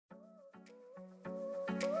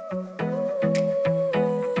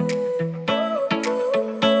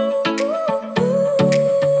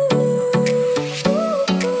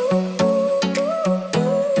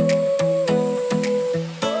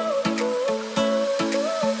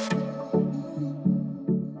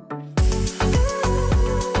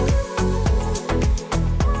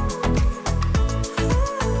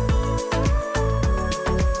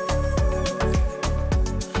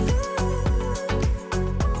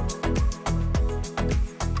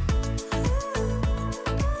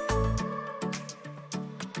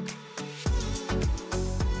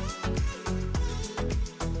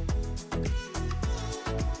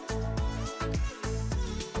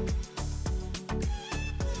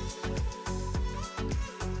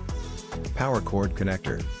Power cord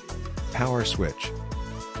connector. Power switch.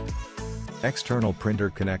 External printer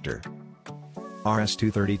connector.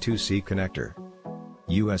 RS-232C connector.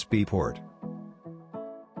 USB port.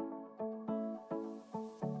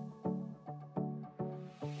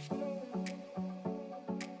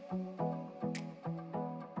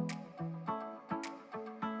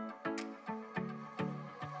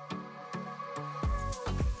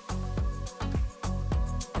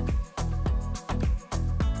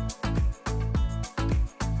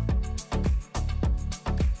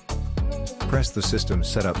 Press the System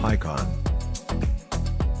Setup icon.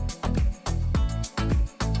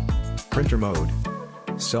 Printer mode.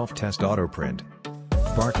 Self-test auto print.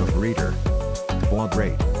 Barcode reader. Baud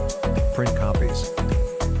rate. Print copies.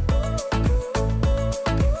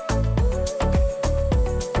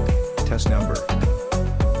 Test number.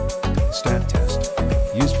 Stat test.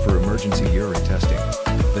 Used for emergency urine testing.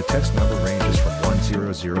 The test number ranges from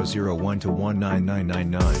 10001 to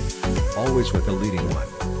 19999. Always with a leading one.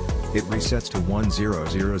 It resets to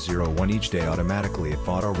 10001 each day automatically if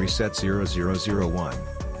auto reset 0001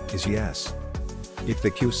 is yes. If the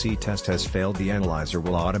QC test has failed, the analyzer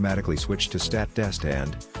will automatically switch to stat test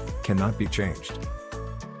and cannot be changed.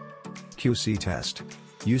 QC test.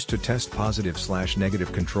 Used to test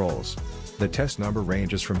positive/negative controls. The test number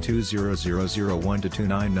ranges from 20001 to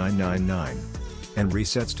 29999 and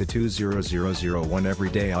resets to 20001 every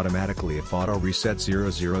day automatically if auto reset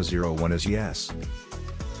 0001 is yes.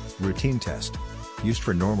 Routine test. Used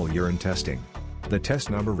for normal urine testing. The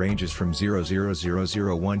test number ranges from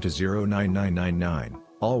 00001 to 09999,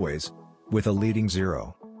 always with a leading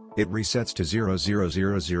 0. It resets to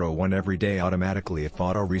 00001 every day automatically if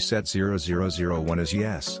auto reset 0001 is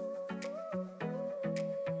yes.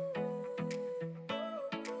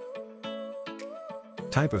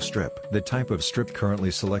 Type of strip. The type of strip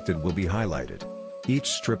currently selected will be highlighted. Each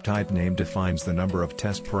strip type name defines the number of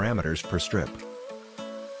test parameters per strip.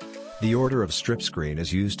 The order of strip screen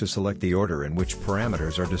is used to select the order in which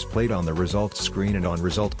parameters are displayed on the results screen and on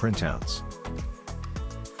result printouts.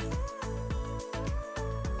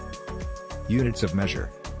 Units of measure.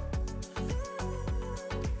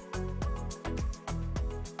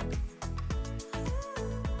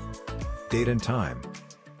 Date and time.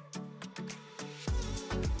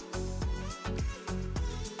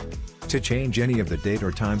 To change any of the date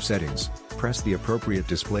or time settings, press the appropriate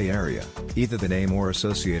display area, either the name or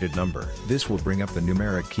associated number. This will bring up the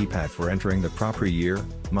numeric keypad for entering the proper year,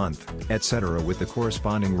 month, etc. with the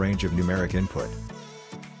corresponding range of numeric input.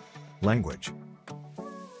 Language.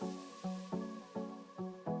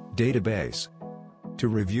 Database. To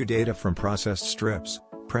review data from processed strips,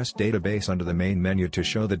 press Database under the main menu to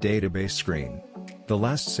show the database screen. The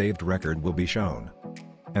last saved record will be shown.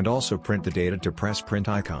 And also print the data to press Print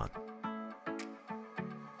icon.